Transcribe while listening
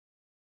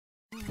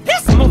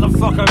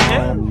motherfucker,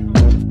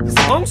 man. So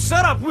don't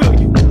shut up, will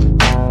you?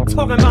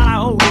 Talking about I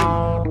owe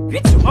you.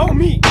 Bitch, you owe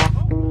me.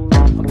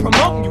 I'm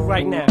promoting you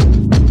right now.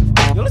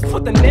 Yo, let's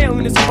put the nail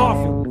in this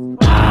coffin.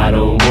 I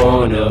don't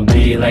wanna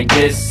be like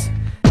this.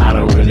 I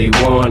don't really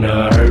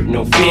wanna hurt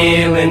no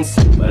feelings,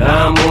 but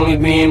I'm only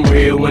being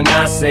real when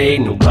I say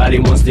nobody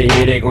wants to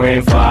hear their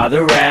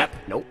grandfather rap.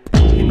 Nope.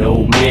 You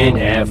know men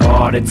have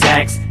heart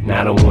attacks, and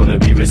I don't wanna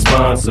be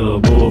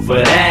responsible for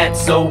that.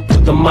 So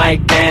put the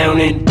mic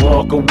down and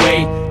walk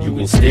away. You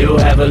can still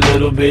have a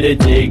little bit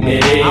of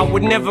dignity. I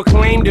would never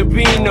claim to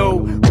be no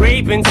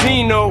Ray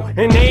Benzino,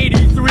 an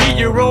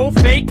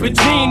 83-year-old fake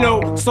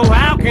Benzino. So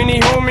how can he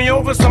hold me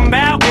over some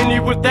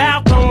balcony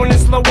without throwing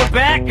his lower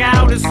back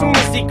out as soon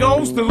as he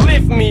goes to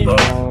lift me?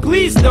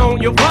 Please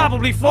don't, you'll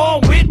probably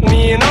fall with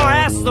me, and our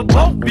asses will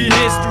both be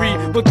history.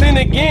 But then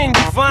again,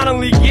 you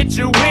finally get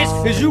your wish,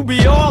 cause you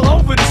be all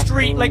over the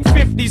street like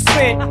 50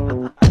 Cent.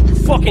 You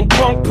fucking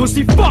punk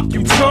pussy, fuck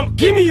you chump.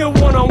 Give me a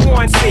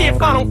one-on-one, see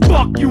if I don't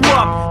fuck you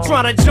up.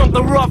 Try to jump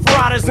the Rough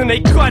Riders and they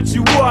cut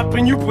you up,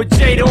 and you put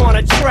Jada on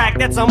a track,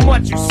 that's how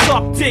much you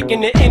suck dick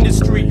in the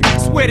industry.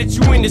 Swear that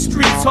you in the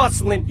streets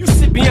hustling. You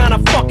sit behind a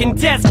fucking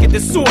desk at the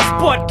source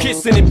butt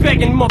kissing and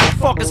begging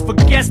motherfuckers for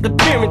guest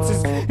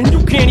appearances, and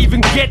you can't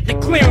even get the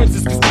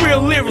clearances, cause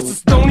real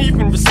lyricists don't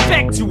even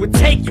respect you or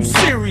take you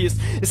serious.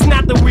 It's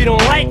not that we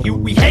don't like you,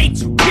 we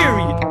hate you,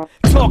 period.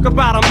 Talk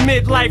about a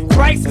midlife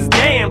crisis,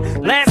 damn.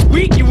 Last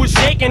week you was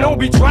shaking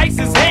Obi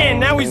Trice's hand,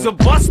 now he's a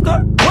buster?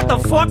 What the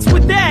fuck's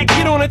with that?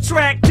 Get on a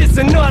track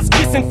dissing us,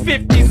 kissing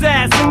 50's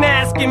ass and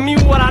asking me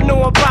what I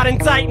know about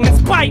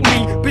indictments. Bite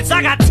me, bitch,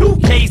 I got 2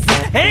 cases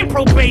and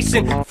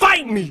probation,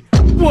 fight me.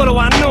 What do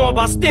I know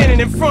about standing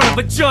in front of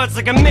a judge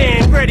like a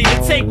man ready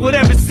to take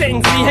whatever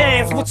sentence he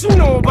hands? What you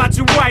know about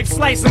your wife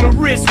slicing her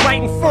wrist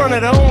right in front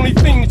of the only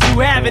thing that you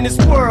have in this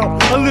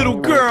world, a little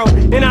girl,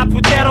 and I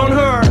put that on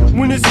her.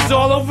 When this is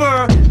all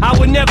over, I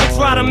would never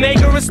try to make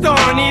her a star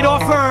and eat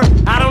off her.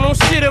 I don't know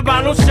shit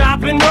about no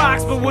shopping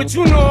rocks, but what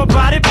you know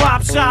about it,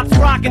 pop shops,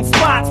 rockin'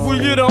 spots,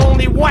 where you're the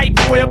only white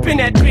boy up in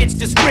that bitch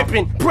just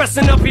ripping,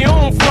 pressing up your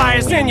own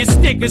flyers and your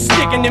stickers,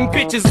 sticking them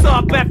bitches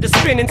up after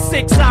spending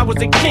 6 hours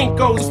at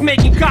Kinko's,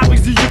 making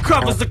copies of your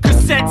covers of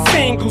cassette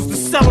singles to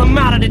sell them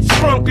out of the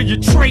trunk of your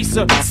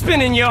Tracer,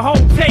 spending your whole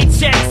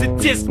paychecks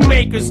at disc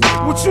makers.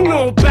 What you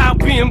know about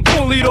being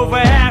bullied over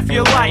half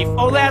your life?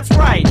 Oh, that's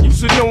right, you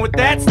should know what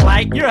that's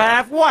like, you're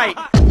half white.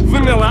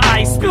 Vanilla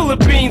ice, spill the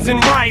beans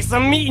and rice,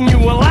 I'm eating you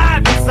alive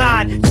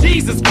inside.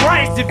 Jesus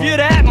Christ, if you're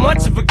that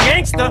much of a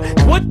gangster,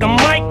 put the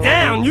mic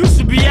down. You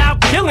should be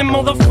out killing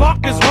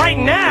motherfuckers right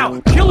now.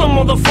 Kill a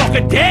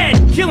motherfucker dead,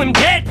 kill him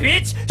dead,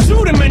 bitch.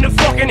 Shoot him in the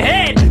fucking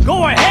head.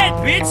 Go ahead,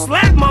 bitch,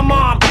 slap my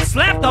mom,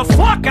 slap the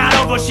fuck out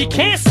of her. She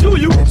can't sue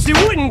you, she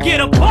wouldn't get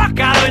a buck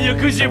out of you,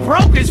 cause you're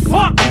broke as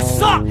fuck, you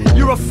suck.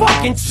 You're a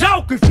fucking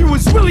joke. If you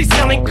was really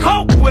selling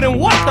coke, well then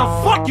what the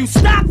fuck you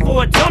stop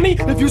for, dummy?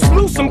 If you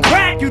slew some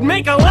crack, you'd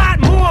make a lot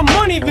more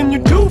money than you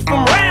do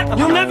from rap.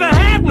 You'll never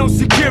have no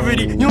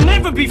security, you'll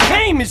never be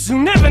famous, you'll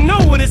never know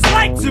what it's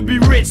like to be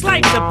rich.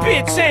 Life's a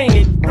bitch, ain't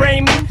it,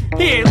 Raymond?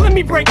 Here, let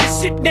me break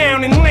this shit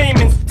down in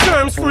layman's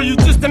terms for you,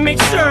 just to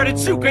make sure that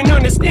you can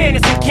understand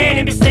it. Some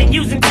cannabis ain't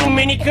using too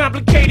many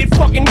complicated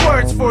fucking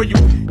words for you.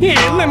 Here,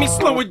 let me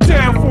slow it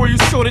down for you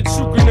so that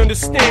you can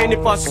understand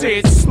if I say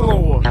it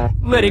slower.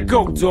 Let it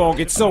go, dog,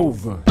 it's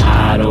over.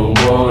 I don't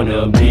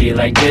wanna be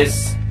like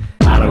this.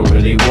 I don't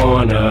really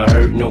wanna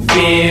hurt no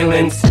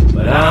feelings,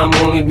 but I'm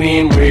only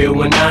being real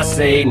when I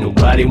say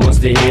nobody wants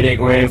to hear their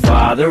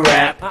grandfather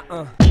rap.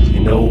 You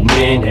know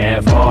men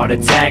have heart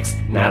attacks,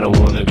 and I don't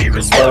wanna be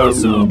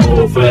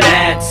responsible for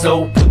that.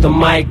 So put the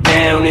mic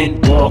down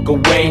and walk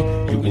away.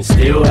 You can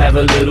still have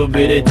a little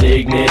bit of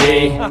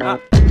dignity.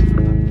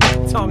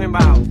 Talking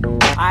about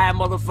I have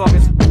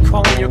motherfuckers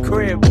calling your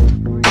crib.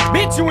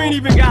 Bitch, you ain't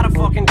even got a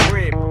fucking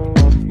crib.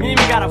 You ain't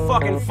even got a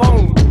fucking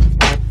phone.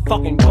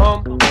 Fucking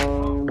bum.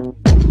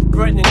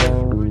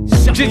 Threatening to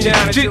shut me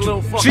down at your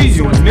little fucking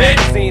short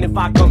magazine if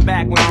I come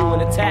back when you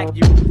and attack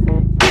you.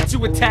 Bitch,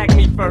 you attack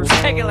me first.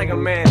 Take it like a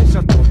man and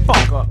shut the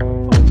fuck up.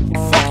 And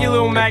fuck your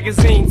little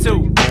magazine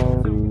too.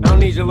 I don't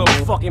need your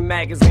little fucking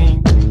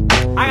magazine.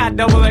 I got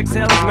double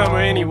XL's number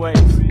anyways.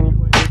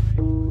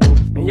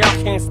 And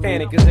y'all can't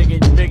stand it cause they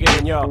get bigger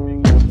than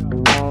y'all.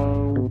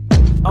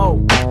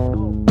 Oh.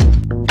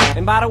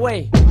 And by the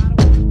way,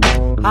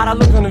 how'd I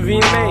look on the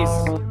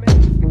VMAs?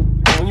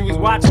 When you was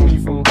watching me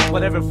from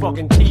whatever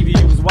fucking TV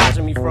you was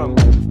watching me from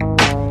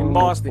in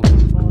Boston,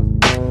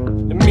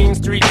 the mean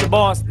streets of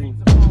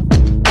Boston.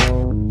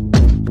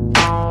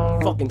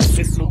 Fucking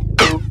sissy.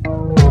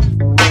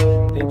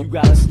 Then you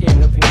gotta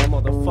stand up here,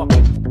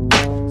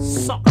 motherfucker.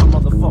 Suck our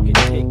motherfucking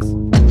dicks.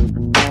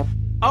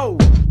 Oh,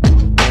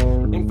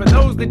 and for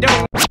those that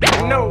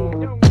don't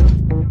know,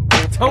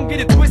 don't get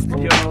it twisted,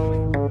 yo.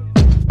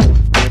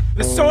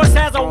 The source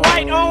has a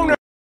white owner.